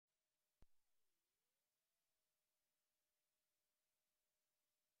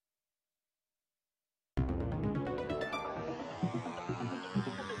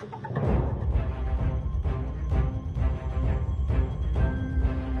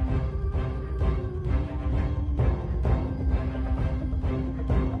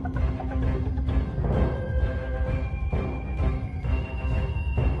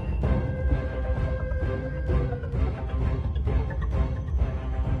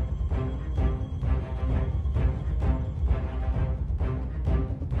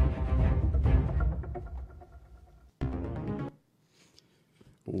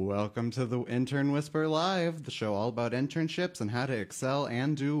Welcome to the Intern Whisper Live, the show all about internships and how to excel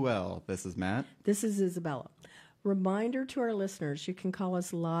and do well. This is Matt. This is Isabella. Reminder to our listeners, you can call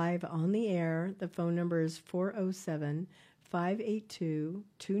us live on the air. The phone number is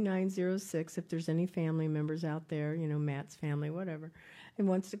 407-582-2906. If there's any family members out there, Matt's family, whatever, and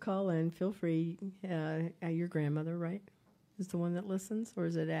wants to call in, feel free. Your grandmother, right, is the one that listens, or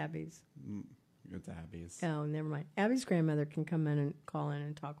is it Abby's? It's Abby's. Oh, never mind. Abby's grandmother can come in and call in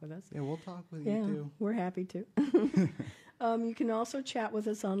and talk with us. Yeah, we'll talk with you too. We're happy to. You can also chat with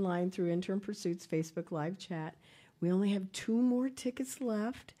us online through Intern Pursuit's Facebook Live chat. We only have 2 more tickets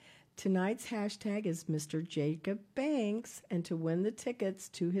left. Tonight's hashtag is Mr. Jacob Banks, and to win the tickets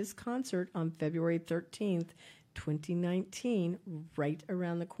to his concert on February 13th, 2019, right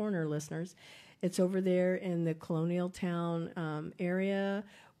around the corner, listeners. It's over there in the Colonial Town area,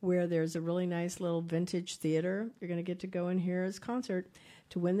 where there's a really nice little vintage theater. You're going to get to go and hear his concert.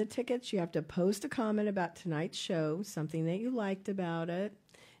 To win the tickets, you have to post a comment about tonight's show, something that you liked about it,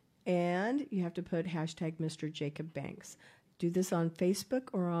 and you have to put hashtag Mr. Jacob Banks. Do this on Facebook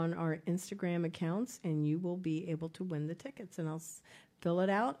or on our Instagram accounts, and you will be able to win the tickets. And I'll fill it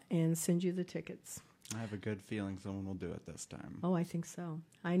out and send you the tickets. I have a good feeling someone will do it this time. Oh, I think so.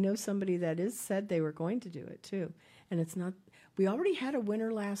 I know somebody that said they were going to do it, too. And it's not... We already had a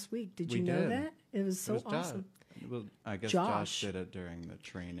winner last week. Did you know that? It was so awesome. Well, I guess Josh did it during the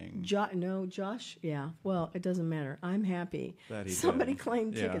training. Josh, yeah. Well, it doesn't matter. I'm happy. That he Somebody did.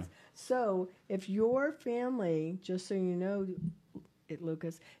 claimed tickets. So if your family, just so you know it,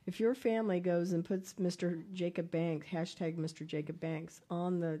 Lucas, if your family goes and puts Mr. Jacob Banks, hashtag Mr. Jacob Banks,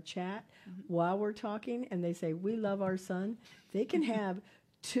 on the chat while we're talking, and they say, we love our son, they can have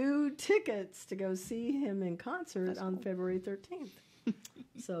 2 tickets to go see him in concert on February 13th.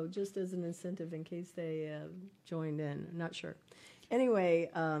 So just as an incentive in case they joined in. I'm not sure.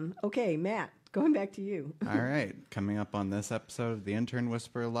 Anyway, okay, Matt, going back to you. All right. Coming up on this episode of the Intern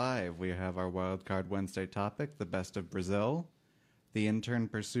Whisper Live, we have our Wildcard Wednesday topic, the best of Brazil. The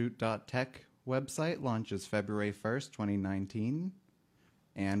internpursuit.tech website launches February 1st, 2019.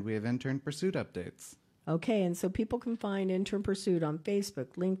 And we have Intern Pursuit updates. Okay, and so people can find Intern Pursuit on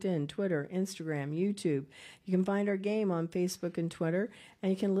Facebook, LinkedIn, Twitter, Instagram, YouTube. You can find our game on Facebook and Twitter,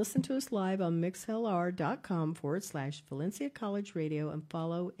 and you can listen to us live on mixlr.com/Valencia College Radio and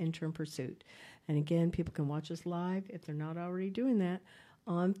follow Intern Pursuit. And again, people can watch us live, if they're not already doing that,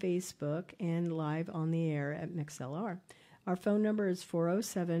 on Facebook and live on the air at MixLR. Our phone number is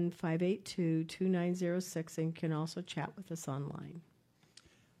 407-582-2906, and you can also chat with us online.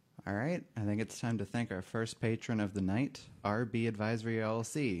 All right, I think it's time to thank our first patron of the night, RB Advisory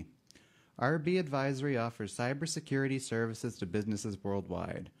LLC. RB Advisory offers cybersecurity services to businesses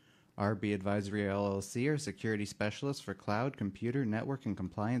worldwide. RB Advisory LLC are security specialists for cloud, computer, network, and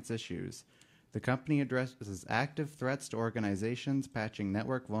compliance issues. The company addresses active threats to organizations, patching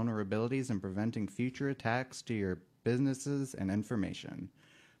network vulnerabilities, and preventing future attacks to your businesses and information.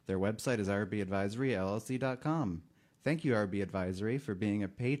 Their website is rbadvisoryllc.com. Thank you, RB Advisory, for being a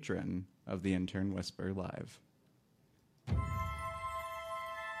patron of the Intern Whisper Live.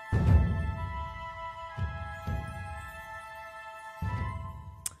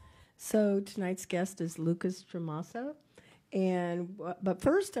 So tonight's guest is Lucas Tramasso. But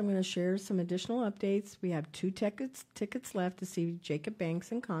first, I'm going to share some additional updates. We have 2 tickets left to see Jacob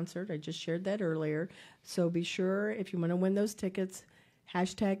Banks in concert. I just shared that earlier. So be sure, if you want to win those tickets,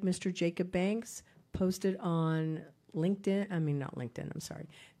 hashtag Mr. Jacob Banks, post it on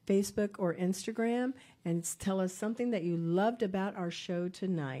Facebook or Instagram, and tell us something that you loved about our show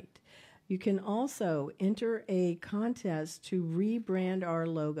tonight. You can also enter a contest to rebrand our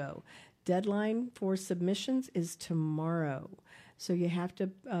logo. Deadline for submissions is tomorrow. So you have to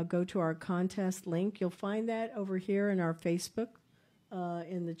go to our contest link. You'll find that over here in our Facebook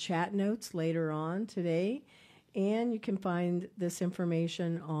in the chat notes later on today. And you can find this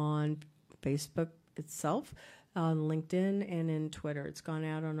information on Facebook itself, on LinkedIn, and in Twitter. It's gone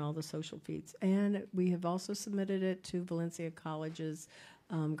out on all the social feeds. And we have also submitted it to Valencia College's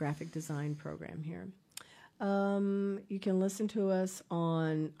graphic design program here. You can listen to us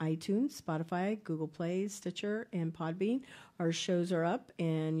on iTunes, Spotify, Google Play, Stitcher, and Podbean. Our shows are up,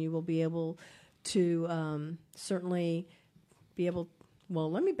 and you will be able to certainly be able. Well,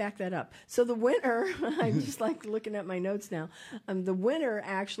 let me back that up. So the winner, I'm just like looking at my notes now. The winner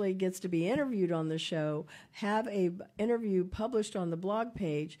actually gets to be interviewed on the show, have a interview published on the blog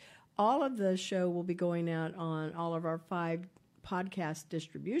page. All of the show will be going out on all of our 5 podcast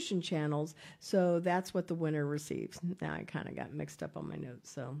distribution channels. So that's what the winner receives. Now I kind of got mixed up on my notes,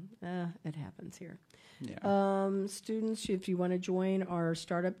 so it happens here. Yeah. Students, if you want to join our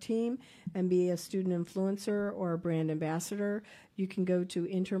startup team and be a student influencer or a brand ambassador, you can go to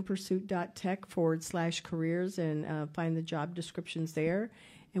internpursuit.tech/careers and find the job descriptions there.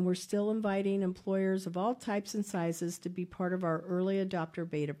 And we're still inviting employers of all types and sizes to be part of our early adopter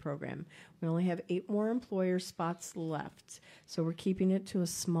beta program. We only have 8 more employer spots left, so we're keeping it to a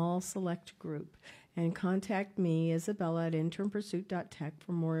small select group. And contact me, Isabella, at internpursuit.tech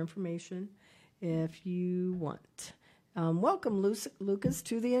for more information if you want. Welcome, Lucas,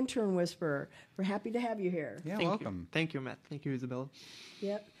 to the Intern Whisperer. We're happy to have you here. Yeah, Thank welcome. You. Thank you, Matt. Thank you, Isabella.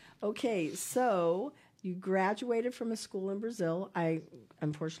 Yep. Okay, so you graduated from a school in Brazil.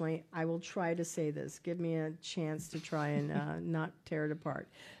 Unfortunately, I will try to say this. Give me a chance to try and not tear it apart.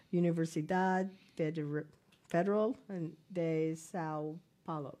 Universidad Federal de Sao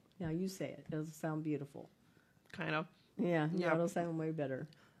Paulo. Now you say it. It'll sound beautiful. Kind of. Yeah, Yeah. it'll sound way better.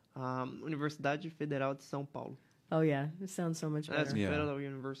 Universidade Federal de São Paulo. Oh, yeah. It sounds so much That's better. Yeah. Federal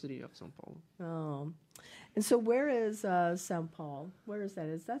University of São Paulo. Oh. And so where is Sao Paulo? Where is that?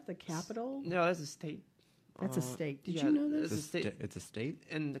 Is that the capital? No, that's a state. That's a state. Did yeah, you know this? It's a state. It's a state?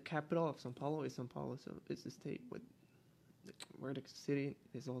 And the capital of São Paulo is São Paulo, so it's a state where the city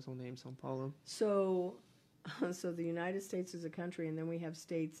is also named São Paulo. So the United States is a country, and then we have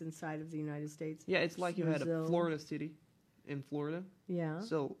states inside of the United States. Yeah, it's like you had Brazil. a Florida city in Florida. Yeah.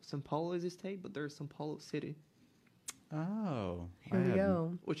 So São Paulo is a state, but there's São Paulo City, Oh. Here we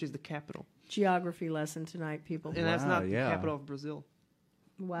go. which is the capital. Geography lesson tonight, people. And that's Wow, not yeah. the capital of Brazil.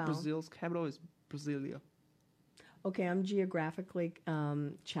 Wow. Brazil's capital is Brasilia. Okay, I'm geographically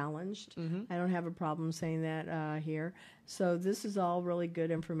challenged. I don't have a problem saying that here. So this is all really good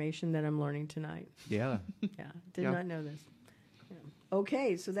information that I'm learning tonight. Yeah. Yeah, did Yeah. not know this. Yeah.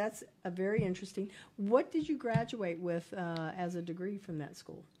 Okay, so that's a very interesting. What did you graduate with as a degree from that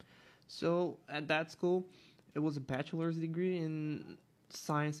school? So at that school, it was a bachelor's degree in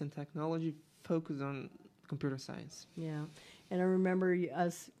science and technology, focused on computer science. Yeah, and I remember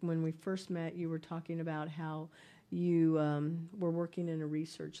us when we first met. You were talking about how you were working in a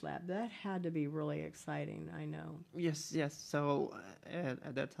research lab. That had to be really exciting. I know. Yes. So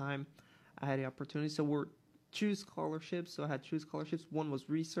at that time, I had the opportunity. So we're 2 scholarships. So I had 2 scholarships. One was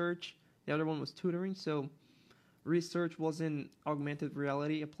research. The other one was tutoring. So research was in augmented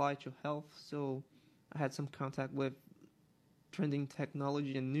reality applied to health. So I had some contact with trending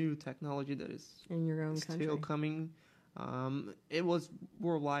technology and new technology that is In your own still country. coming. It was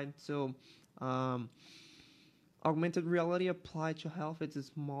worldwide. So augmented reality applied to health. It's a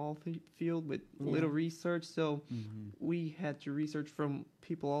small field with little research. So we had to research from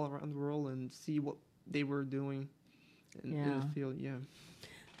people all around the world and see what they were doing in the field. Yeah.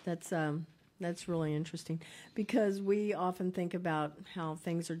 That's really interesting because we often think about how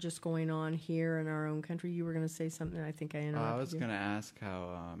things are just going on here in our own country. You were going to say something. I think I interrupted I was you. going to ask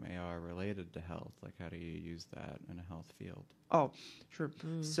how AR related to health. Like, how do you use that in a health field? Oh, sure.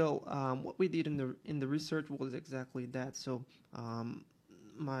 So what we did in the research was exactly that. So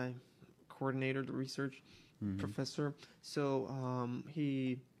my coordinator, the research professor, so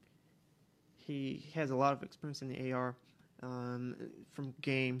he has a lot of experience in the AR, from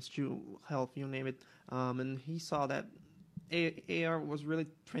games to health, you name it. And he saw that AR was really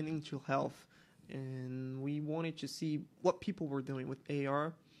trending to health, and we wanted to see what people were doing with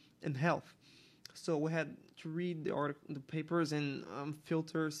AR and health. So we had to read the papers and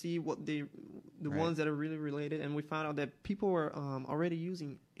filter, see what the Right. ones that are really related, and we found out that people were already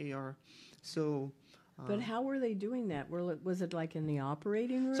using AR. So, But how were they doing that? Was it like in the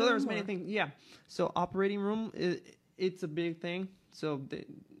operating room? so there's many or- things. Yeah. So operating room, it's a big thing. So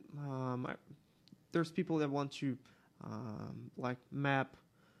there's people that want to like map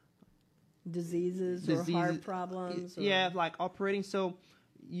Diseases or heart problems? Or... Yeah, like operating. So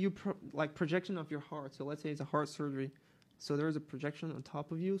you like projection of your heart. So let's say it's a heart surgery. So there's a projection on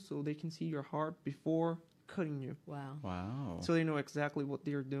top of you, so they can see your heart before cutting you. Wow. Wow. So they know exactly what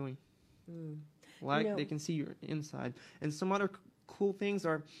they're doing. Like, You know- they can see your inside. And some other cool things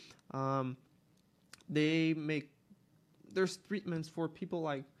are, there's treatments for people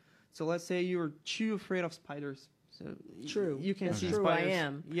like, so let's say you're too afraid of spiders. So True. you can That's see true, spiders. I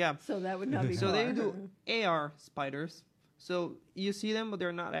am. Yeah. So that would not be So they far. do AR spiders. So you see them, but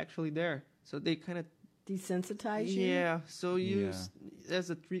they're not actually there. So they kind of Desensitize you? yeah. So use as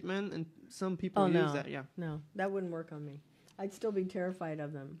a treatment, and some people use no. that. Yeah. No, that wouldn't work on me. I'd still be terrified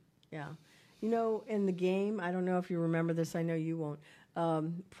of them. Yeah. You know, in the game, I don't know if you remember this. I know you won't.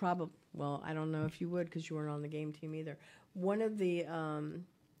 Well, I don't know if you would because you weren't on the game team either. one of the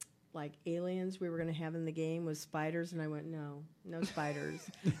like aliens we were going to have in the game was spiders, and I went, no spiders.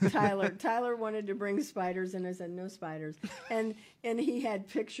 Tyler wanted to bring spiders, and I said no spiders. And he had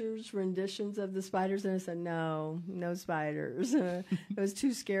pictures, renditions of the spiders, and I said no spiders. It was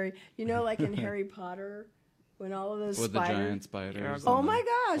too scary. You know, like in Harry Potter, when all of those With spiders. the giant spiders. Oh my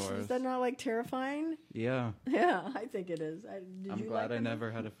gosh, is that not like terrifying? Yeah. Yeah, I think it is. I'm glad I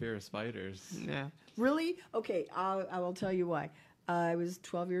never had a fear of spiders. Yeah. Really? Okay, I will tell you why. I was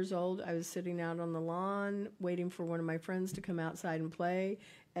 12 years old. I was sitting out on the lawn waiting for one of my friends to come outside and play,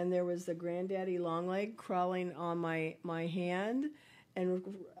 and there was the granddaddy longleg crawling on my hand,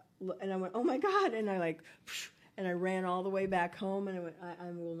 and I went, oh my God, and and I ran all the way back home, and I went,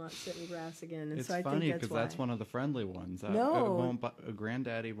 I will not sit in grass again. And It's so I funny think because that's one of the friendly ones. No. A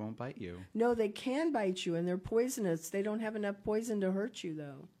granddaddy won't bite you. No, they can bite you, and they're poisonous. They don't have enough poison to hurt you,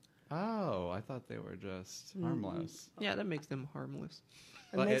 though. Oh, I thought they were just harmless. Yeah, that makes them harmless.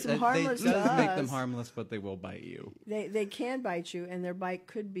 It makes them harmless It to does make them us. harmless, but they will bite you. They can bite you, and their bite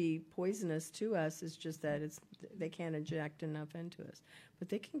could be poisonous to us. It's just that they can't inject enough into us. But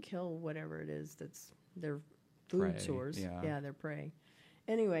they can kill whatever it is that's their food Prey, source. yeah. Their prey.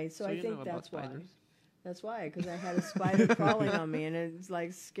 Anyway, so I you think know about that's why. spiders? That's why, because I had a spider crawling on me, and it's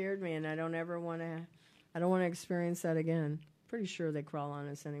like scared me, and I don't want to experience that again. Pretty sure they crawl on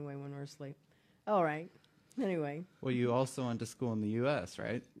us anyway when we're asleep. All right. Anyway. Well, you also went to school in the U.S.,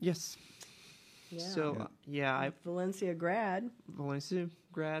 right? Yes. Yeah. So, I Valencia grad. Valencia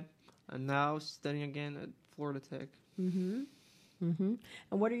grad, and now studying again at Florida Tech. Mm-hmm. Mm-hmm.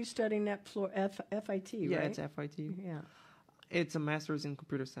 And what are you studying at FIT, Yeah, right? it's FIT. Yeah. It's a master's in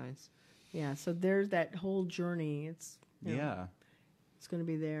computer science. Yeah, so there's that whole journey. It's it's going to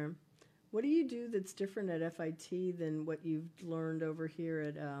be there. What do you do that's different at FIT than what you've learned over here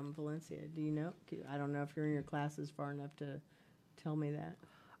at Valencia? Do you know? I don't know if you're in your classes far enough to tell me that.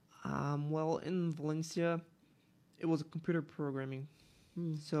 Well, in Valencia, it was computer programming.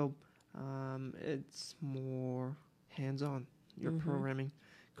 So it's more hands-on. You're programming.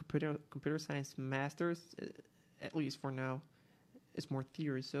 Computer science masters, at least for now, it's more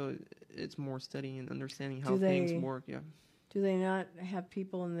theory. So it's more studying and understanding how things work. Yeah. Do they not have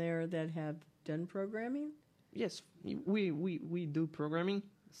people in there that have done programming? Yes, we do programming,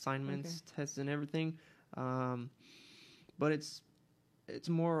 assignments, tests, and everything. But it's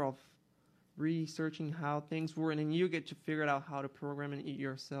more of researching how things work, and then you get to figure out how to program it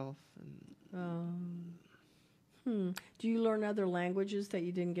yourself. Do you learn other languages that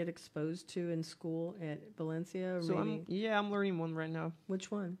you didn't get exposed to in school at Valencia? Or So maybe? I'm learning one right now.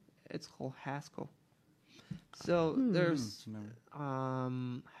 Which one? It's called Haskell. So there's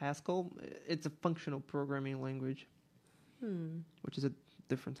Haskell. It's a functional programming language, which is a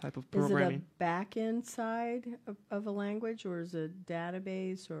different type of programming. Is it a back-end side of a language, or is it a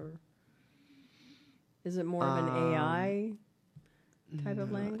database, or is it more of an AI type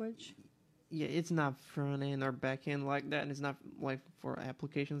of language? Yeah, it's not front end or back end like that, and it's not like for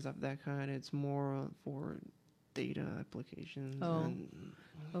applications of that kind. It's more for data applications. Oh, and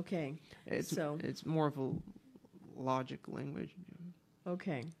okay. It's more of a logic language.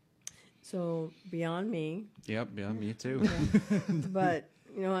 Okay. So beyond me. Yep, yeah, me too. But,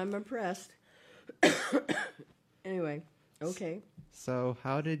 I'm impressed. Anyway, okay. So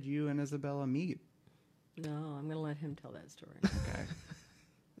how did you and Isabella meet? No, I'm going to let him tell that story. Okay.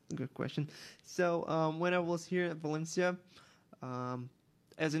 Good question. So when I was here at Valencia,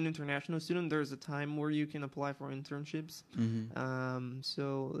 as an international student, there's a time where you can apply for internships.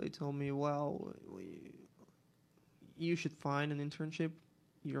 So they told me, well, you should find an internship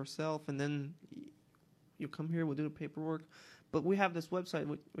yourself, and then you come here, we'll do the paperwork. But we have this website,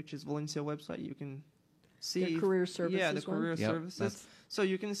 which is Valencia website. You can see the career services. Yeah, the career Yep, services. So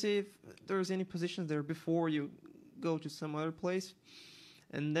you can see if there's any positions there before you go to some other place.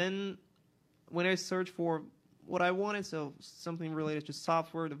 And then when I searched for what I wanted, so something related to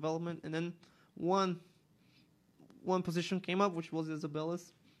software development, and then one position came up, which was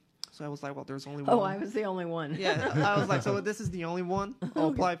Isabella's. So I was like, well, there's only one. Oh, I was the only one. Yeah, I was like, so this is the only one. I'll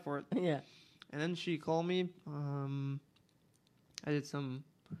apply for it. Yeah. And then she called me. I did an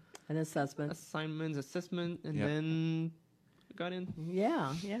assessment, assessment, and then I got in.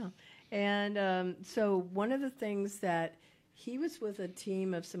 Yeah. And so one of the things that he was with a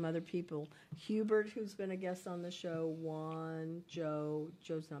team of some other people, Hubert, who's been a guest on the show, Juan, Joe.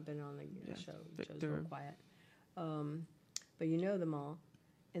 Joe's not been on the show. Victor. Joe's real quiet. But you know them all.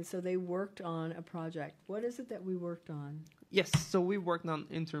 And so they worked on a project. What is it that we worked on? Yes, so we worked on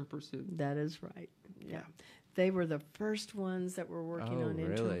Intern Pursuit. That is right. Yeah. They were the first ones that were working on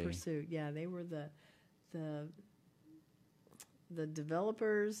Intern really? Pursuit. Yeah, they were the the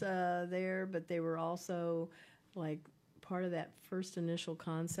developers there, but they were also like part of that first initial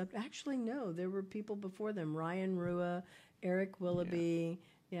concept. Actually, no, there were people before them: Ryan Rua, Eric Willoughby,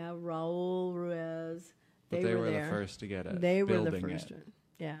 Raul Ruiz. But they were there. the first to get it. They were the building first it. one.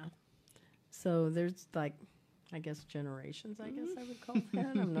 Yeah. So there's like, I guess generations. I guess I would call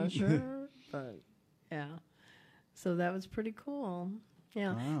that. I'm not sure, but yeah. So that was pretty cool.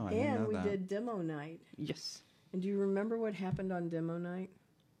 Yeah. Oh, I didn't and know we that. did demo night. Yes. And do you remember what happened on demo night?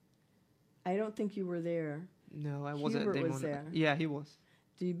 I don't think you were there. No, I wasn't Hubert at demo was night. there. Yeah, he was.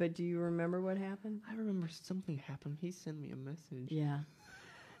 But do you remember what happened? I remember something happened. He sent me a message. Yeah.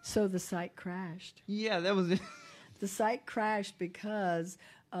 So the site crashed. Yeah, that was it. The site crashed because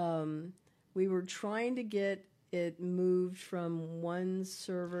we were trying to get it moved from one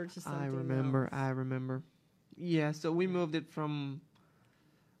server to something I else. remember. Yeah, so we moved it from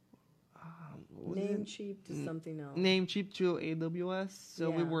Namecheap to something else. Namecheap to AWS. So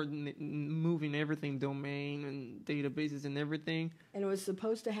we Yeah. were moving everything, domain and databases and everything. And it was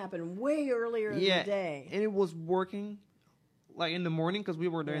supposed to happen way earlier in the day. And it was working like in the morning because we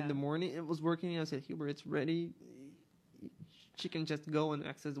were there in Yeah. the morning. It was working. I said, Hubert, it's ready. She can just go and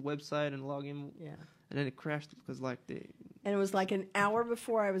access the website and log in. Yeah. And then it crashed because And it was like an hour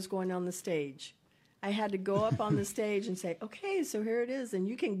before I was going on the stage. I had to go up on the stage and say, okay, so here it is. And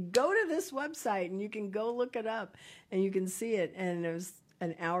you can go to this website and you can go look it up and you can see it. And it was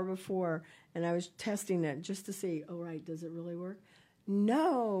an hour before. And I was testing it just to see, oh, right, does it really work?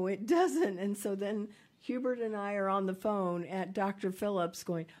 No, it doesn't. And so then Hubert and I are on the phone at Dr. Phillips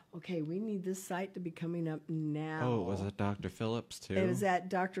going, okay, we need this site to be coming up now. Oh, was it Dr. Phillips too? It was at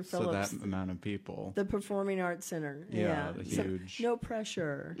Dr. Phillips. So that amount of people. The Performing Arts Center. Yeah, the So, huge. no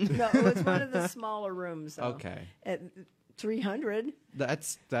pressure. No, it was one of the smaller rooms. Though. Okay. At 300.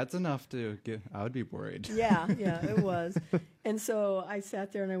 That's enough to get. I would be worried. Yeah, it was. And so I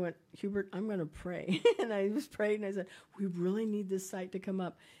sat there and I went, Hubert, I'm going to pray. And I was praying and I said, we really need this site to come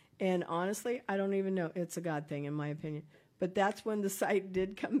up. And honestly, I don't even know. It's a God thing, in my opinion. But that's when the site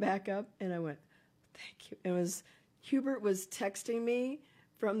did come back up, and I went, thank you. Hubert was texting me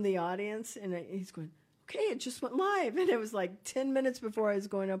from the audience, and he's going, okay, it just went live. And it was like 10 minutes before I was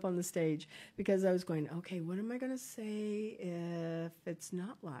going up on the stage because I was going, okay, what am I going to say if it's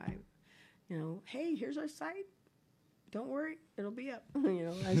not live? Hey, here's our site. Don't worry, it'll be up. I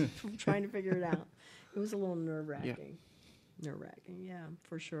was trying to figure it out. It was a little nerve-wracking. Yeah. Nerve-wracking, yeah,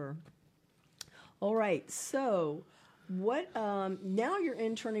 for sure. All right, so what? Now you're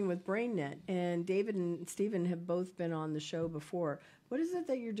interning with BrainNet, and David and Stephen have both been on the show before. What is it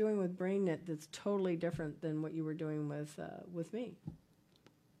that you're doing with BrainNet that's totally different than what you were doing with me?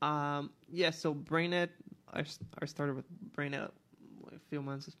 So BrainNet, I started with BrainNet a few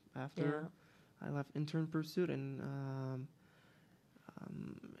months after I left Intern Pursuit, and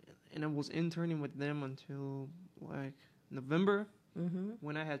I was interning with them until like November,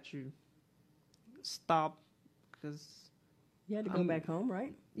 when I had to stop because you had to go back home,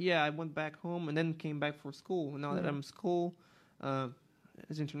 right? Yeah, I went back home and then came back for school. Now that I'm in school, as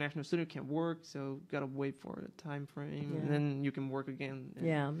an international student, can't work, so gotta wait for the time frame, and then you can work again.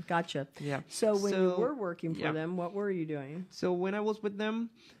 Yeah, gotcha. Yeah. So when you were working for them, what were you doing? So when I was with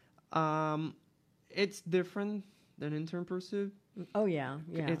them, it's different than Intern Pursuit. Oh, yeah.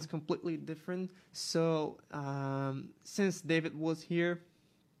 It's completely different. So since David was here,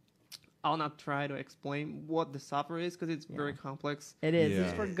 I'll not try to explain what the software is because it's very complex. It is. Yeah.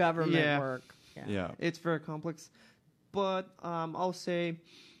 It's for government work. Yeah. It's very complex. But I'll say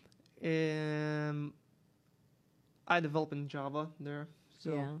I develop in Java there.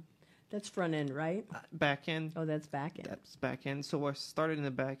 So That's front end, right? Back end. Oh, that's back end. That's back end. So I started in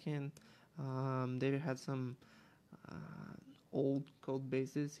the back end. David had some old code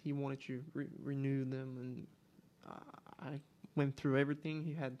bases. He wanted to renew them, and I went through everything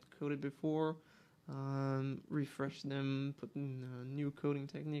he had coded before, refreshed them, put in new coding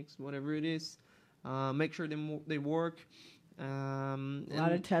techniques, whatever it is, make sure they work. A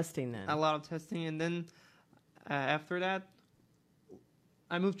lot of testing then. A lot of testing, and then after that,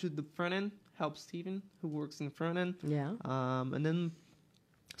 I moved to the front end, helped Steven, who works in the front end. Yeah. And then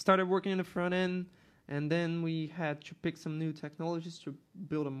started working in the front end. And then we had to pick some new technologies to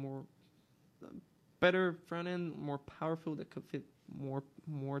build a better front end, more powerful, that could fit more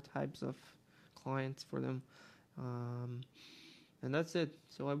types of clients for them. And that's it.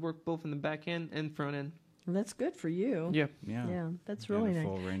 So I work both in the back end and front end. Well, that's good for you. Yeah. Yeah, that's really nice.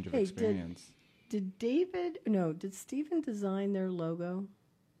 Full range of Hey, experience. Did Stephen design their logo?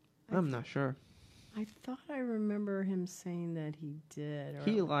 I'm not sure. I thought I remember him saying that he did.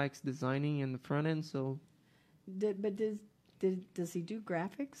 He likes designing in the front end, so... Did Does he do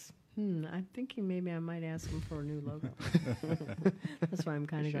graphics? I'm thinking maybe I might ask him for a new logo. That's why I'm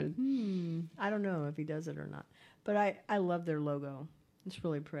kind of going, I don't know if he does it or not. But I love their logo. It's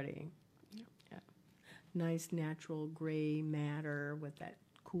really pretty. Yeah. Nice natural gray matter with that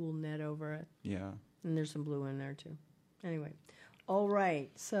cool net over it. Yeah. And there's some blue in there too. Anyway. All right.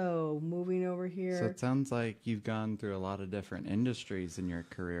 So moving over here. So it sounds like you've gone through a lot of different industries in your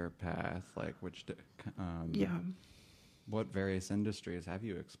career path. Like what various industries have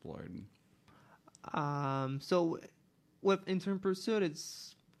you explored? So with Intern Pursuit,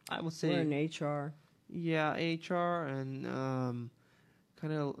 it's, I would say, we're in HR. Yeah, HR, and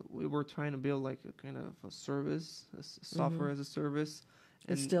kind of we were trying to build like a kind of a service, software as a service.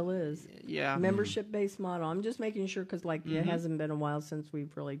 It still is. Yeah. Membership-based model. I'm just making sure because it hasn't been a while since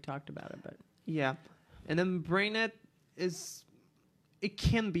we've really talked about it. But yeah. And then BrainNet it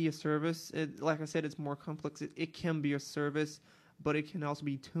can be a service. Like I said, it's more complex. It can be a service, but it can also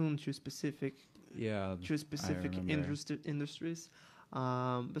be tuned to specific industries.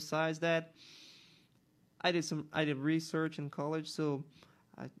 Besides that, I did research in college, so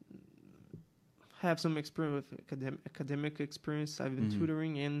I have some experience with academic experience. I've been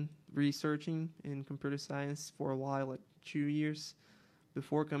tutoring and researching in computer science for a while, like 2 years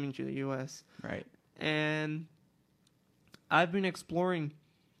before coming to the U.S. Right. And I've been exploring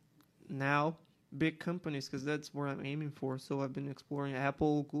now big companies because that's where I'm aiming for. So I've been exploring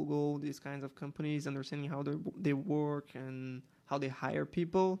Apple, Google, these kinds of companies, understanding how they work and how they hire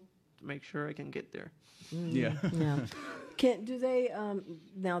people to make sure I can get there. Yeah. Yeah. Do they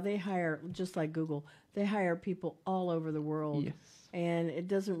now they hire, just like Google, they hire people all over the world. Yes. And it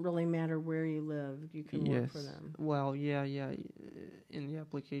doesn't really matter where you live. You can work for them. Well, yeah. In the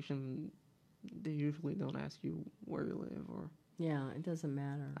application, they usually don't ask you where you live, or it doesn't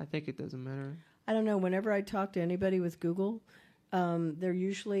matter. I think it doesn't matter. I don't know. Whenever I talk to anybody with Google, they're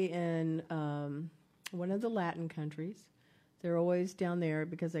usually in one of the Latin countries. They're always down there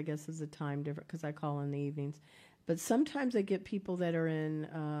because I guess it's a time different because I call in the evenings. But sometimes I get people that are in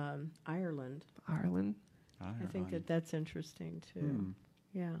Ireland. Ireland? I think that's interesting too.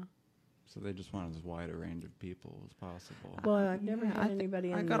 Yeah. So they just want as wide a range of people as possible. Well, I've never had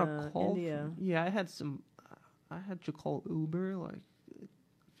anybody in India. I had to call Uber like a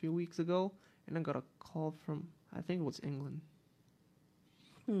few weeks ago, and I got a call from, I think it was England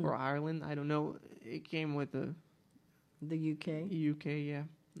or Ireland. I don't know. It came with the UK.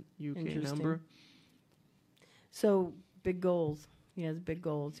 UK number. So big goals. He has big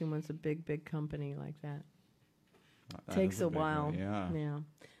goals. He wants a big company like that. That takes a while. Yeah.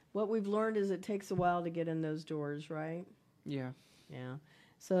 What we've learned is it takes a while to get in those doors, right? Yeah. Yeah.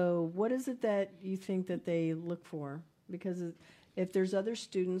 So what is it that you think that they look for? Because if there's other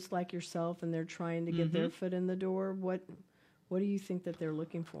students like yourself and they're trying to get their foot in the door, what do you think that they're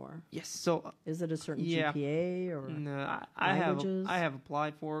looking for? Yes. So is it a certain GPA or languages? I have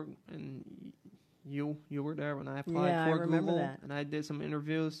applied for, and you were there when I applied for I remember Google, that. and I did some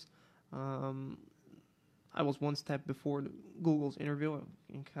interviews. I was one step before Google's interview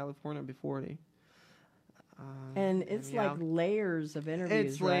in California before they. And it's like layers of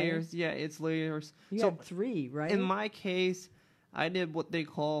interviews, It's layers, right? Yeah, it's layers. You had 3, right? In my case, I did what they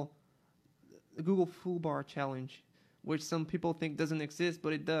call the Google Full Bar Challenge, which some people think doesn't exist,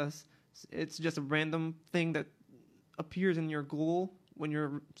 but it does. It's just a random thing that appears in your Google when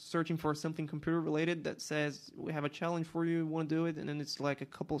you're searching for something computer related that says, we have a challenge for you, want to do it? And then it's like a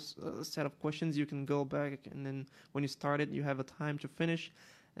couple set of questions. You can go back, and then when you start it, you have a time to finish.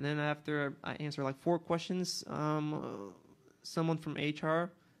 And then after I answer like 4 questions, someone from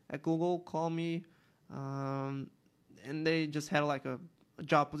HR at Google called me, and they just had like a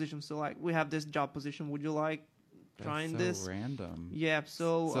job position. So like, we have this job position. Would you like trying this? That's so random. Yeah.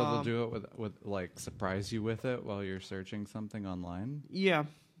 So they'll do it with like surprise you with it while you're searching something online. Yeah.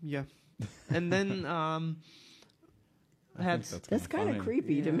 And then that's kind of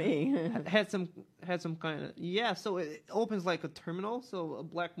creepy to me. had some kind of So it opens like a terminal, so a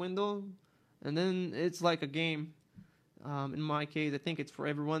black window, and then it's like a game. In my case, I think it's for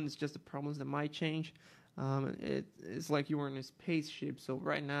everyone. It's just the problems that might change. It's like you were in a spaceship. So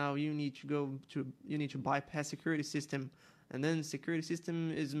right now you need to bypass security system, and then security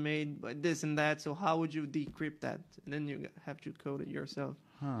system is made by this and that. So how would you decrypt that? And then you have to code it yourself.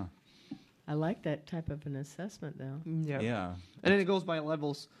 Huh. I like that type of an assessment, though. Yeah. And then it goes by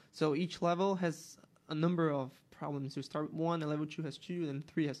levels. So each level has a number of problems. You start with 1, and level 2 has 2, and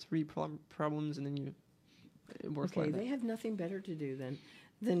 3 has 3 problems, and then it works like that. They have nothing better to do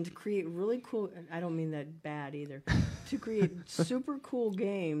than to create really cool, I don't mean that bad either, to create super cool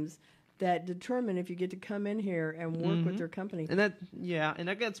games that determine if you get to come in here and work with their company. And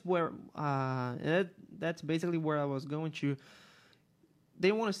that gets where that's basically where I was going to.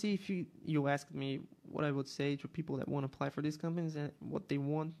 They want to see if you asked me what I would say to people that want to apply for these companies and what they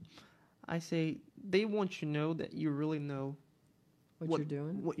want. I say they want you to know that you really know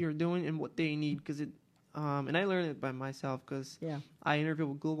what you're doing and what they need, because and I learned it by myself, because I interviewed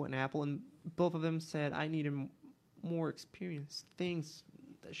with Google and Apple, and both of them said I needed more experience, things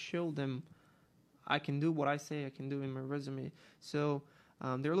that show them I can do what I say I can do in my resume. So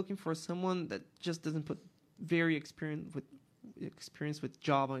they're looking for someone that just doesn't put very experience with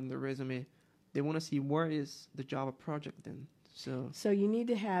Java in their resume. They want to see where is the Java project then. So you need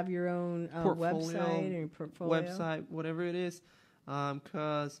to have your own website or portfolio? Website, whatever it is,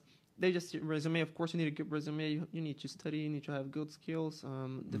 because they just resume. Of course, you need a good resume. You need to study. You need to have good skills.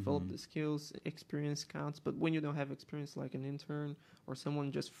 Develop the skills. Experience counts. But when you don't have experience, like an intern or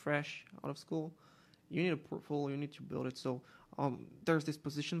someone just fresh out of school, you need a portfolio. You need to build it. So there's this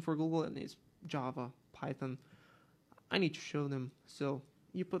position for Google, and it's Java, Python. I need to show them. So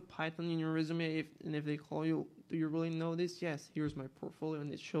you put Python in your resume, if they call you, do you really know this? Yes, here's my portfolio,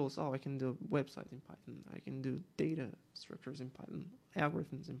 and it shows, I can do a website in Python. I can do data structures in Python,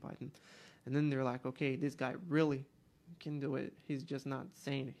 algorithms in Python. And then they're like, okay, this guy really can do it. He's just not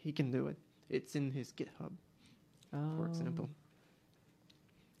saying he can do it. It's in his GitHub, for example.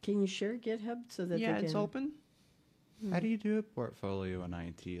 Can you share GitHub so that they can... it's open. How do you do a portfolio in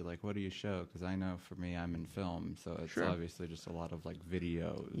IT? Like, what do you show? Because I know for me, I'm in film, so it's obviously just a lot of like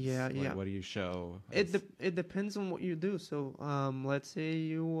videos. What do you show? It depends on what you do. So, let's say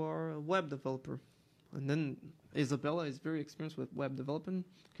you are a web developer, and then Isabella is very experienced with web development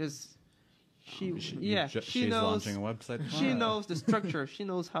because she's launching a website. She knows the structure. She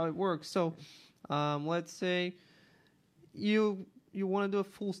knows how it works. So, let's say you want to do a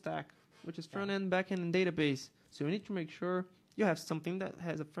full stack, which is front end, back end, and database. So you need to make sure you have something that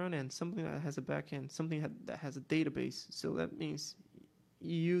has a front end, something that has a back end, something that has a database. So that means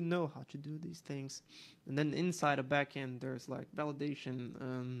you know how to do these things. And then inside a back end, there's like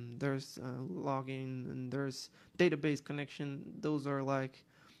validation, there's logging, and there's database connection. Those are like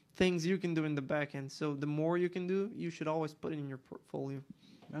things you can do in the back end. So the more you can do, you should always put it in your portfolio.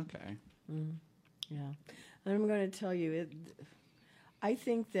 Okay. Yeah. And I'm going to tell you, I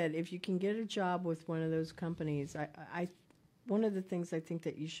think that if you can get a job with one of those companies, one of the things I think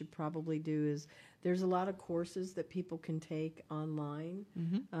that you should probably do is there's a lot of courses that people can take online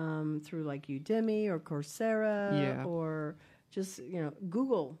through like Udemy or Coursera or just,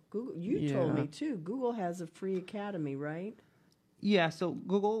 Google. You told me too. Google has a free academy, right? Yeah, so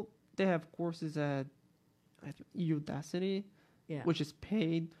Google, they have courses at Udacity, which is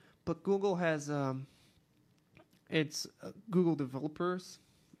paid, but Google has... It's a Google developers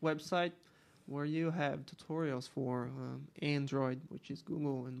website where you have tutorials for Android, which is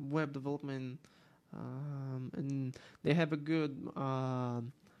Google, and web development. And they have a good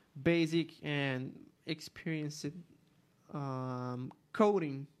basic and experienced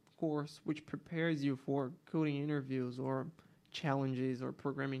coding course, which prepares you for coding interviews or challenges or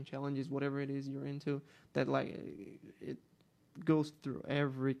programming challenges, whatever it is you're into. That it goes through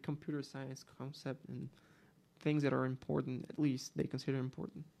every computer science concept and things that are important, at least they consider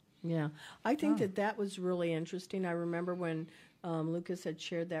important. Yeah, I think that was really interesting. I remember when Lucas had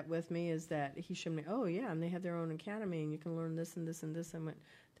shared that with me, is that he showed me, and they have their own academy, and you can learn this and this and this. I went,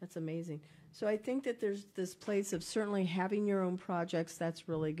 that's amazing. So I think that there's this place of certainly having your own projects. That's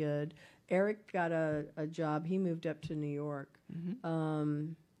really good. Eric got a job. He moved up to New York.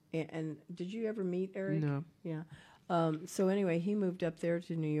 And did you ever meet Eric? No. Yeah. So anyway, he moved up there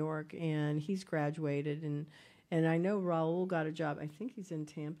to New York, and he's graduated, and I know Raul got a job. I think he's in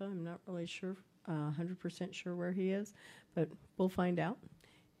Tampa. I'm not really sure, 100% sure where he is, but we'll find out.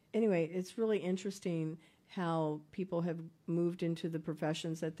 Anyway, it's really interesting how people have moved into the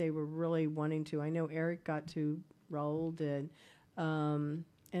professions that they were really wanting to. I know Eric got to, Raul did,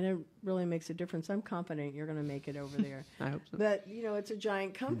 and it really makes a difference. I'm confident you're going to make it over there. I hope so. But, it's a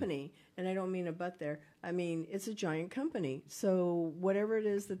giant company, and I don't mean a but there. I mean, it's a giant company. So whatever it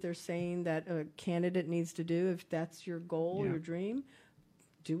is that they're saying that a candidate needs to do, if that's your goal, your dream,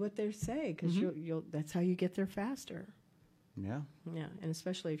 do what they say, because that's how you get there faster. Yeah. Yeah, and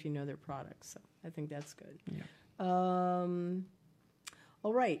especially if you know their products. So I think that's good. Yeah. All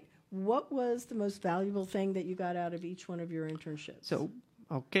right. What was the most valuable thing that you got out of each one of your internships? So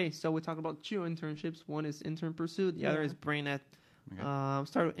we talked about 2 internships. One is Intern Pursuit. The other is BrainNet. Okay.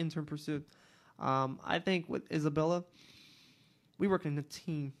 Start with Intern Pursuit. I think with Isabella, we work in a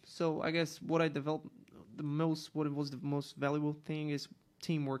team. So I guess what I developed what was the most valuable thing is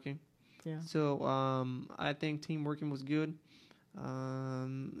team working. Yeah. So I think team working was good.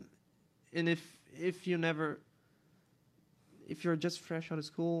 And if you're just fresh out of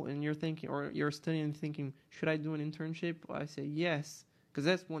school and you're thinking, or you're studying and thinking, should I do an internship? I say yes, because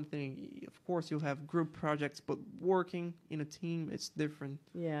that's one thing. Of course, you'll have group projects, but working in a team, it's different.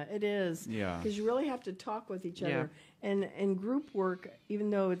 Yeah, it is. Yeah. Because you really have to talk with each other. And group work, even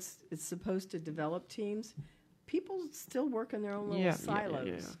though it's supposed to develop teams, people still work in their own little silos.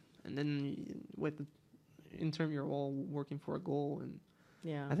 Yeah. And then in turn, you're all working for a goal, and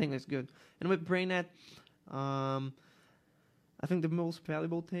I think that's good. And with BrainNet, I think the most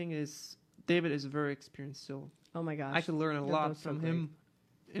valuable thing is David is very experienced, so oh my gosh, I could learn a they're lot both so from great. him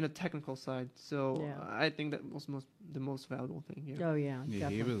in a technical side. So I think that was the most valuable thing here. Oh yeah, Yeah,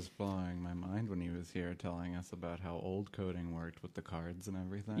 definitely. he was blowing my mind when he was here telling us about how old coding worked with the cards and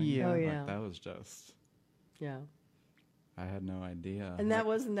everything. Yeah. Oh, Like, yeah. that was just, Yeah. I had no idea. And that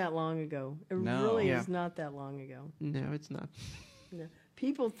wasn't that long ago. It No. really Yeah. is not that long ago. No, it's not. No.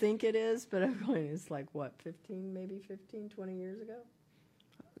 People think it is, but I'm going, it's like, what, 20 years ago?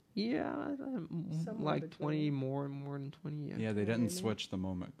 Yeah, Somewhere like between. 20 more than 20. Yeah. Yeah, they didn't Maybe. switch the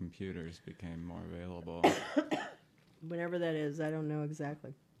moment computers became more available. Whenever that is, I don't know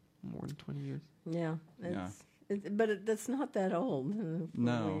exactly. More than 20 years. Yeah. Yeah. That's not that old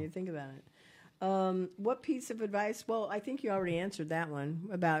No. when you think about it. What piece of advice? Well, I think you already answered that one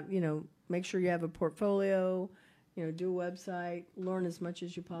about, make sure you have a portfolio, do a website, learn as much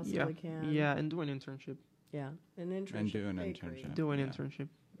as you possibly can. Yeah, and do an internship. Yeah, an internship. And do an I agree. internship. Do an Yeah. internship.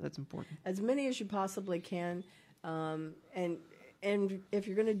 That's important. As many as you possibly can. And if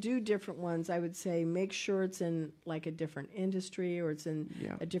you're going to do different ones, I would say make sure it's in like a different industry or it's in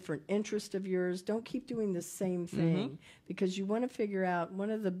a different interest of yours. Don't keep doing the same thing because you want to figure out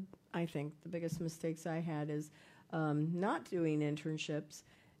I think the biggest mistakes I had is not doing internships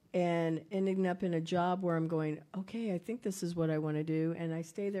and ending up in a job where I'm going, okay, I think this is what I want to do. And I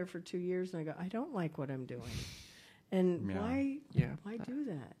stay there for 2 years and I go, I don't like what I'm doing. And why do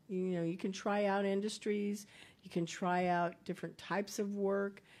that? You can try out industries, you can try out different types of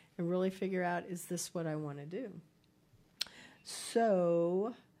work and really figure out, is this what I want to do?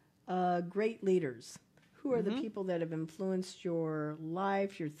 So, great leaders. Who are the people that have influenced your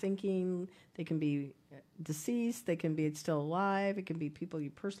life, your thinking? They can be deceased, they can be still alive, it can be people you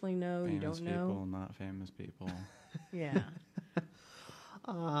personally know, Famous you don't know. people, not famous people. Yeah.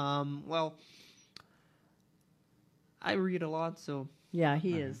 Well, I read a lot, so Yeah,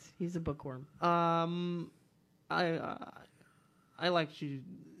 he is. He's a bookworm. I like to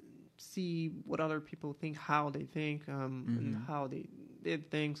see what other people think, how they think, and how they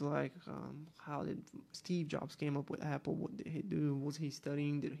did things like how did Steve Jobs came up with Apple? What did he do? Was he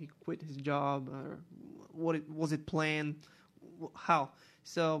studying? Did he quit his job? Or was it planned? How?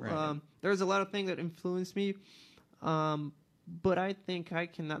 So there's a lot of things that influenced me, but I think I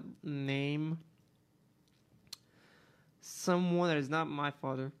cannot name someone that is not my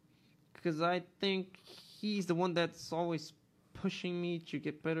father, because I think he's the one that's always pushing me to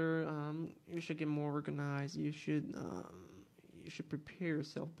get better. You should get more organized. You should prepare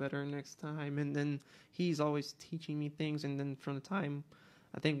yourself better next time. And then he's always teaching me things. And then from the time,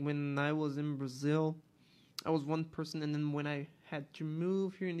 I think when I was in Brazil, I was one person. And then when I had to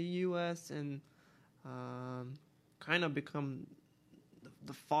move here in the U.S. and kind of become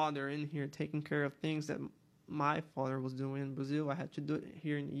the father in here, taking care of things that my father was doing in Brazil, I had to do it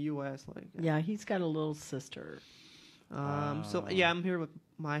here in the U.S. Yeah, he's got a little sister. So I'm here with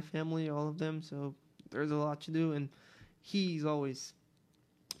my family, all of them. So there's a lot to do, and he's always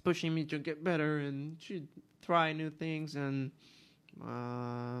pushing me to get better and to try new things and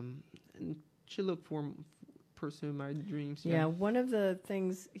to look for pursue my dreams. Yeah, one of the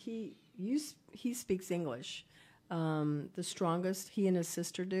things he speaks English, the strongest. He and his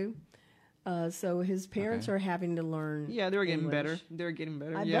sister do. So his parents are having to learn. Yeah, they're getting English. better. They're getting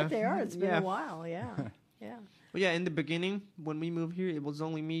better. I bet they are. It's been a while. Yeah, yeah. Well, yeah, in the beginning, when we moved here, it was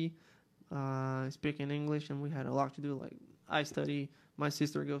only me speaking English, and we had a lot to do. Like, I study, my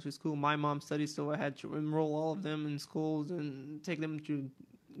sister goes to school, my mom studies, so I had to enroll all of them in schools and take them to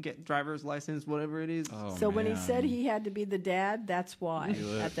get driver's license, whatever it is. Oh, So when he man. said he had to be the dad, that's why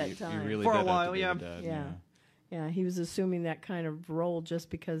at that time. You really For a did have to while, be yeah. the dad, Yeah. Yeah, he was assuming that kind of role just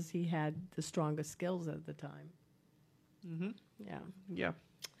because he had the strongest skills at the time. Mm-hmm. Yeah. Yeah.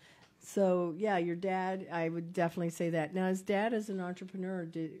 So, yeah, your dad, I would definitely say that. Now, his dad is an entrepreneur.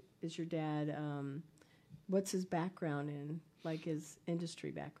 Is your dad, what's his background in, like his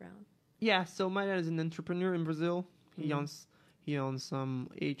industry background? Yeah, so my dad is an entrepreneur in Brazil. He owns some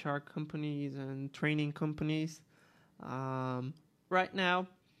HR companies and training companies. Right now,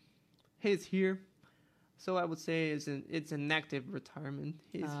 he's here. So I would say it's an active retirement.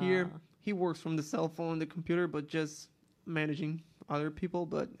 He's here. He works from the cell phone, the computer, but just managing other people.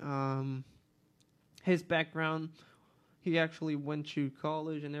 But his background, he actually went to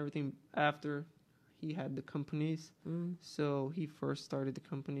college and everything after he had the companies. So he first started the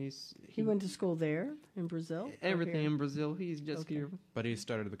companies. He went to school there in Brazil? Everything in Brazil. He's just here. But he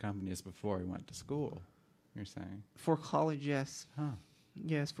started the companies before he went to school, you're saying? For college, yes. Huh.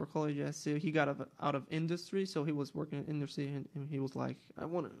 Yes, for college, yes. So he got out of industry, so he was working in industry, and he was like, I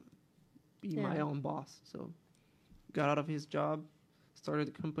want to be my own boss. So got out of his job, started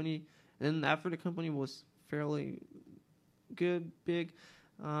the company, and then after the company was fairly good, big,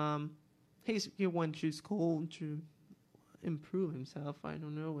 he went to school to improve himself, I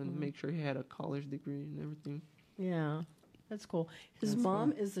don't know, and make sure he had a college degree and everything. Yeah, that's cool. His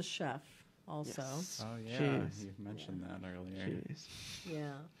mom is a chef also. Yes. Oh, yeah. You mentioned that earlier. She is.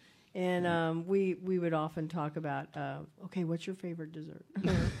 Yeah. And we would often talk about, okay, what's your favorite dessert?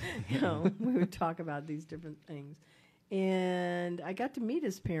 We would talk about these different things. And I got to meet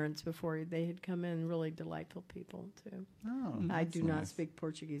his parents before they had come in. Really delightful people, too. Oh, I do not speak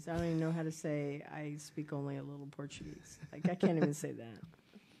Portuguese. I don't even know how to say I speak only a little Portuguese. Like, I can't even say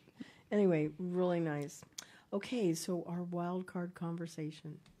that. Anyway, really nice. Okay, so our wild card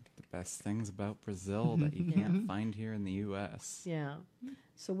conversation. The best things about Brazil that you can't find here in the U.S. Yeah.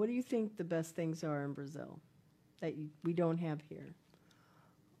 So what do you think the best things are in Brazil that we don't have here?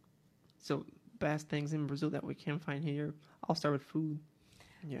 So best things in Brazil that we can't find here. I'll start with food.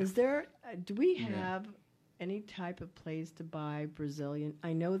 Yeah. Is there? Do we have any type of place to buy Brazilian?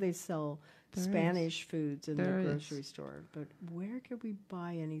 I know they sell Spanish foods in the grocery store, but where could we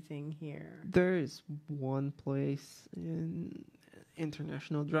buy anything here? There is one place in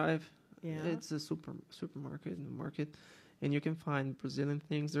International Drive. Yeah. It's a supermarket in the market, and you can find Brazilian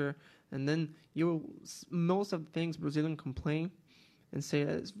things there. And then most of the things Brazilian complain and say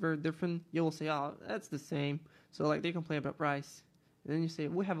that it's very different. You'll say, oh, that's the same. So like they complain about rice, and then you say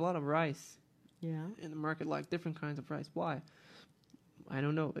we have a lot of rice. Yeah. In the market, like different kinds of rice. Why? I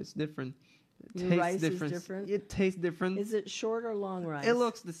don't know. It's different. Rice is different? It tastes different. Is it short or long rice? It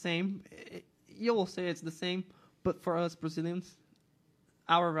looks the same. You will say it's the same, but for us Brazilians,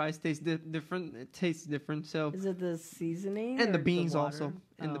 our rice tastes different. It tastes different. So is it the seasoning and or the beans water? also?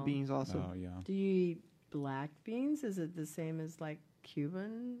 And the beans also. Oh, yeah. Do you eat black beans? Is it the same as like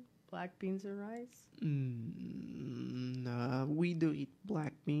Cuban black beans and rice? No, we do eat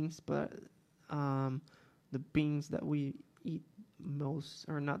black beans, but the beans that we eat most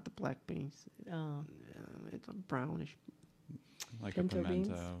are not the black beans. It's a brownish, like pinto a pimento.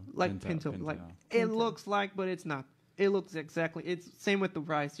 beans? like pinto. Like it looks like, but it's not. It looks exactly. It's same with the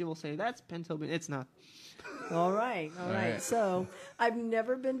rice. You will say that's pinto bean. It's not. All right. So I've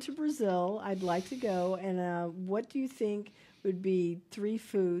never been to Brazil. I'd like to go. And what do you think would be 3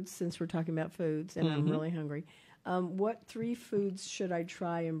 foods, since we're talking about foods, and I'm really hungry. What 3 foods should I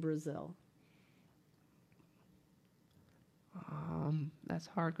try in Brazil? That's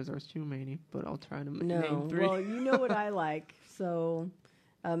hard because there's too many, but I'll try to name 3. Well, you know what I like. So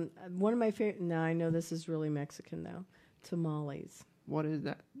one of my favorite, now I know this is really Mexican though, tamales. What is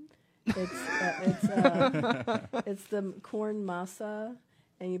that? It's the corn masa,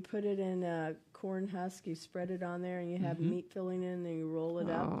 and you put it in a corn husk. You spread it on there, and you have meat filling in, and you roll it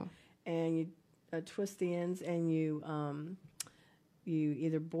up, and you twist the ends, and you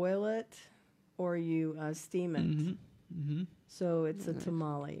either boil it or you steam it. So it's a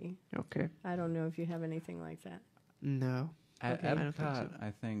tamale. Okay. I don't know if you have anything like that. No. At I don't think Epcot, so.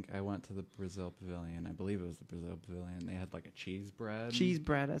 I think I went to the Brazil Pavilion. I believe it was the Brazil Pavilion. They had like a cheese bread. Cheese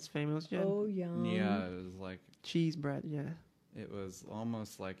bread, that's famous. Yeah. Oh, yum. Yeah, it was like Cheese bread, yeah. it was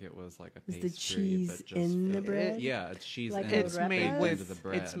almost like it was like a Is pastry. the cheese but just in the filled- bread? Yeah, it's cheese Like in It's it, made baked with- into the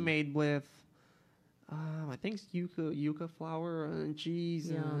bread. It's made with I think it's yuca flour and cheese.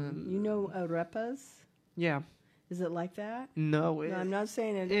 Yum. You know arepas? Yeah. Is it like that? No, No, I'm not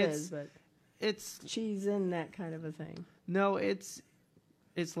saying it's- is, but it's cheese in that kind of a thing. no, it's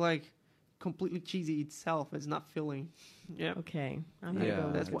like completely cheesy itself. It's not filling. Yeah. Okay, I'm gonna Yeah,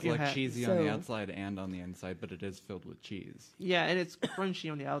 go. that's it's what you like have. cheesy on the So- outside and on the inside, but it is filled with cheese. Yeah, and it's crunchy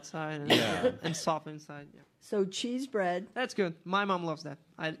on the outside and, Yeah. and soft inside. Yeah. So cheese bread. That's good. My mom loves that.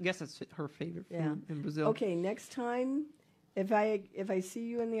 I guess that's her favorite food Yeah. in Brazil. Okay, next time, if I see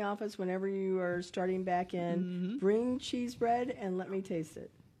you in the office whenever you are starting back in, bring cheese bread and let me taste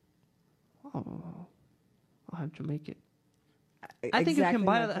it. Oh, I'll have to make it. I think you can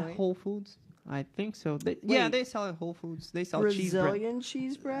buy it at Whole Foods. I think so. They sell it at Whole Foods. They sell cheese bread. Brazilian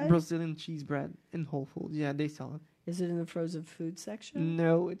cheese bread. Brazilian cheese bread in Whole Foods. Yeah, they sell it. Is it in the frozen food section?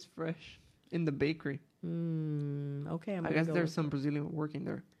 No, it's fresh in the bakery. Okay, I guess there's some Brazilian working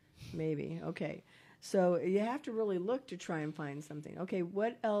there. Maybe. Okay. So you have to really look to try and find something. Okay,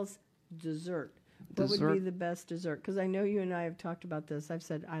 what else? Dessert. What would be the best dessert? Because I know you and I have talked about this. I've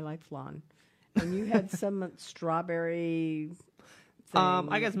said I like flan. And you had some strawberry thing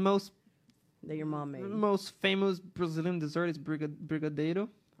I guess that your mom made. most famous Brazilian dessert is brigadeiro.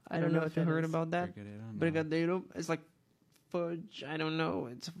 I don't know if you heard about that. Brigadeiro. It's like fudge. I don't know.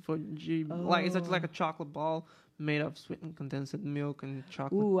 It's a fudgy. Like it's like a chocolate ball made of sweetened condensed milk and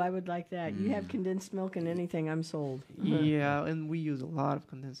chocolate. Ooh, I would like that. You have condensed milk in anything, I'm sold. Yeah, and we use a lot of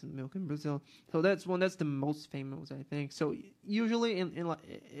condensed milk in Brazil. So that's the most famous, I think. So usually in like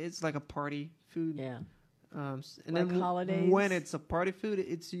it's like a party food. Yeah. And like then holidays? when it's a party food,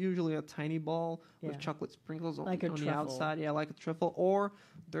 it's usually a tiny ball with chocolate sprinkles like on the outside. Yeah, like a truffle. Or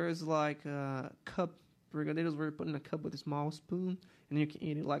there's like a cup brigadeiros where you put in a cup with a small spoon, and you can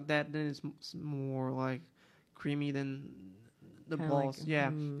eat it like that. Then it's more like creamy than the Kinda balls. like,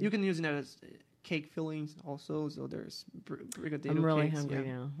 You can use it as cake fillings also. So there's brigadeiro I'm really cakes, hungry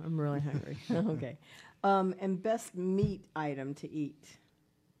now. I'm really hungry. Okay. And best meat item to eat.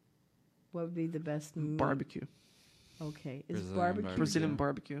 What would be the best meat? Barbecue. Okay. Is Brazilian Brazilian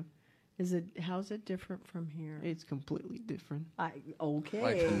barbecue. How's it different from here? It's completely different. Okay.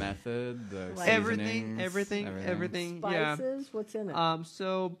 Like the method, the Like everything. Spices? Yeah. What's in it?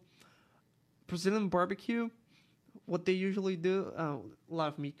 So Brazilian barbecue, what they usually do, a lot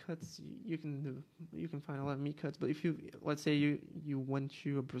of meat cuts. You can find a lot of meat cuts. But if let's say you went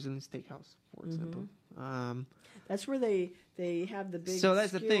to a Brazilian steakhouse, for example. That's where they have the big so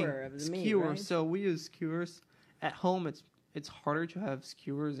that's the thing. of the Skewers. meat, right? So we use skewers at home. It's harder to have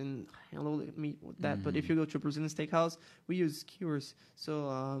skewers and handle the meat with that. But if you go to a Brazilian steakhouse, we use skewers.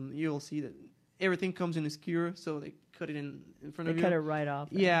 So you'll see that everything comes in a skewer. So they cut it in front of you. They cut it right off.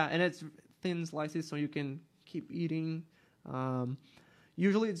 Yeah, and it's thin slices so you can keep eating.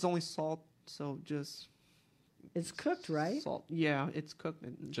 Usually it's only salt. So just... It's cooked, right? Salt. Yeah, it's cooked.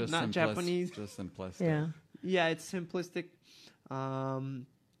 Just not Japanese. Just simplistic. Yeah. Yeah, it's simplistic. And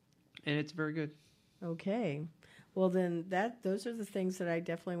it's very good. Okay. Well, then those are the things that I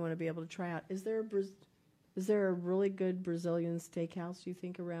definitely want to be able to try out. Is there a really good Brazilian steakhouse you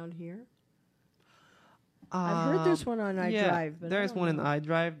think around here? I've heard there's one on iDrive. But there's one in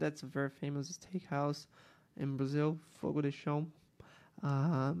iDrive. That's a very famous steakhouse in Brazil, Fogo de Chão.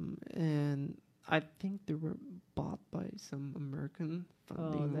 And I think they were bought by some American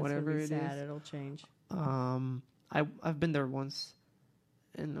funding, whatever it sad. is. It'll change. I've been there once,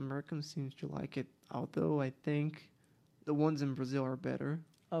 and Americans seem to like it. Although I think the ones in Brazil are better.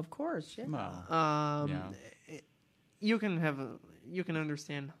 Of course, yeah. Well, You can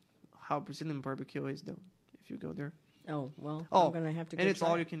understand how Brazilian barbecue is, though, if you go there. Oh well, I'm gonna have to. And it's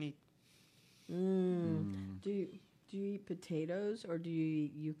all you can eat. Do you eat potatoes or do you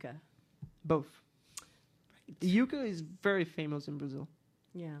eat yuca? Both. Yuca is very famous in Brazil.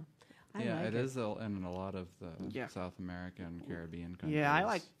 Yeah. It is in a lot of the South American, Caribbean countries. Yeah, I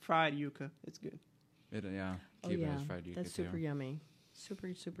like fried yuca. It's good. Cuba has fried yuca That's too. super yummy.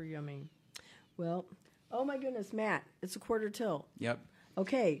 Super, super yummy. Well, oh my goodness, Matt, it's a quarter till. Yep.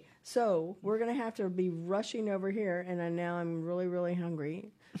 Okay, so we're going to have to be rushing over here, and now I'm really, really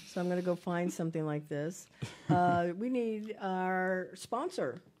hungry. So I'm going to go find something like this. We need our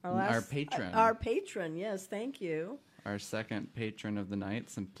sponsor. Our patron. Our patron, yes, thank you. Our second patron of the night,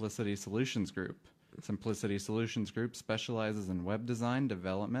 Simplicity Solutions Group. Simplicity Solutions Group specializes in web design,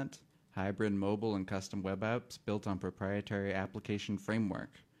 development, hybrid mobile and custom web apps built on proprietary application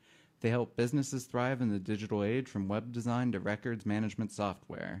framework. They help businesses thrive in the digital age from web design to records management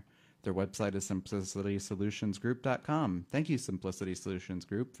software. Their website is simplicitysolutionsgroup.com. Thank you, Simplicity Solutions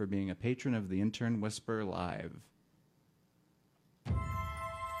Group, for being a patron of the Intern Whisper Live.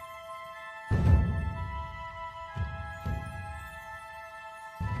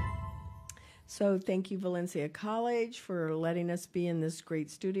 So thank you, Valencia College, for letting us be in this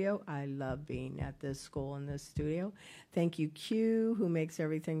great studio. I love being at this school in this studio. Thank you, Q, who makes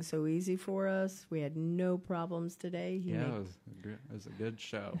everything so easy for us. We had no problems today. It was a good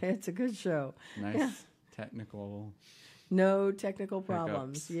show. It's a good show. Nice technical. No technical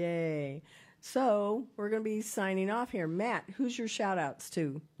problems. Hiccups. Yay. So we're going to be signing off here. Matt, who's your shout-outs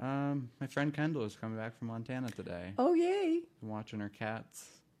to? My friend Kendall is coming back from Montana today. Oh, yay. I'm watching her cats.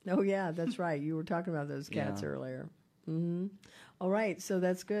 Oh, yeah, that's right. You were talking about those cats earlier. Mm-hmm. All right, so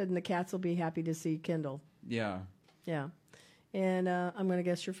that's good. And the cats will be happy to see Kendall. Yeah. Yeah. And I'm going to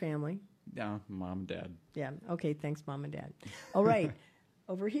guess your family. Yeah, mom and dad. Yeah. Okay, thanks, Mom and Dad. All right.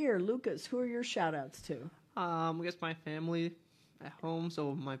 Over here, Lucas, who are your shout-outs to? I guess my family at home,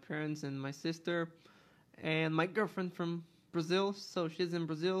 so my parents and my sister, and my girlfriend from Brazil. So she's in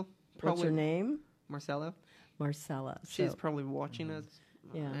Brazil. What's her name? Marcella. Marcella. She's probably watching us.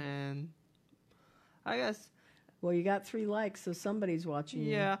 Yeah. And I guess. Well, you got 3 likes, so somebody's watching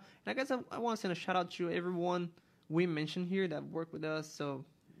you. Yeah. And I guess I want to send a shout out to everyone we mentioned here that work with us. So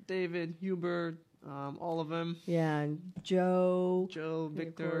David, Hubert, all of them. Yeah, and Joe,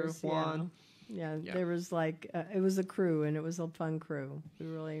 Victor, course, Juan. Yeah, there was it was a crew, and it was a fun crew. We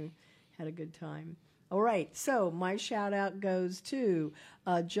really had a good time. All right, so my shout out goes to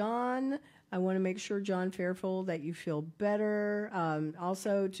John. I want to make sure, John Fairfield, that you feel better.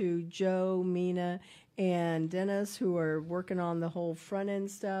 Also to Joe, Mina, and Dennis, who are working on the whole front end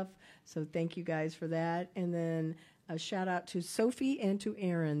stuff. So thank you guys for that. And then a shout out to Sophie and to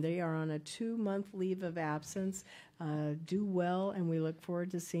Aaron. They are on a 2-month leave of absence. Do well, and we look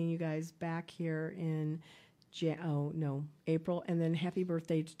forward to seeing you guys back here in April. And then happy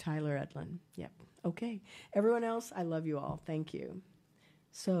birthday to Tyler Edlin. Yep. Okay. Everyone else, I love you all. Thank you.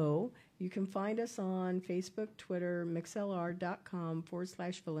 So you can find us on Facebook, Twitter,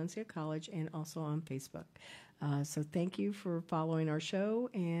 mixlr.com/Valencia College, and also on Facebook. So thank you for following our show,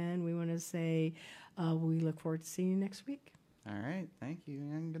 and we want to say we look forward to seeing you next week. All right. Thank you.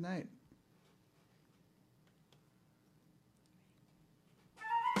 Yeah,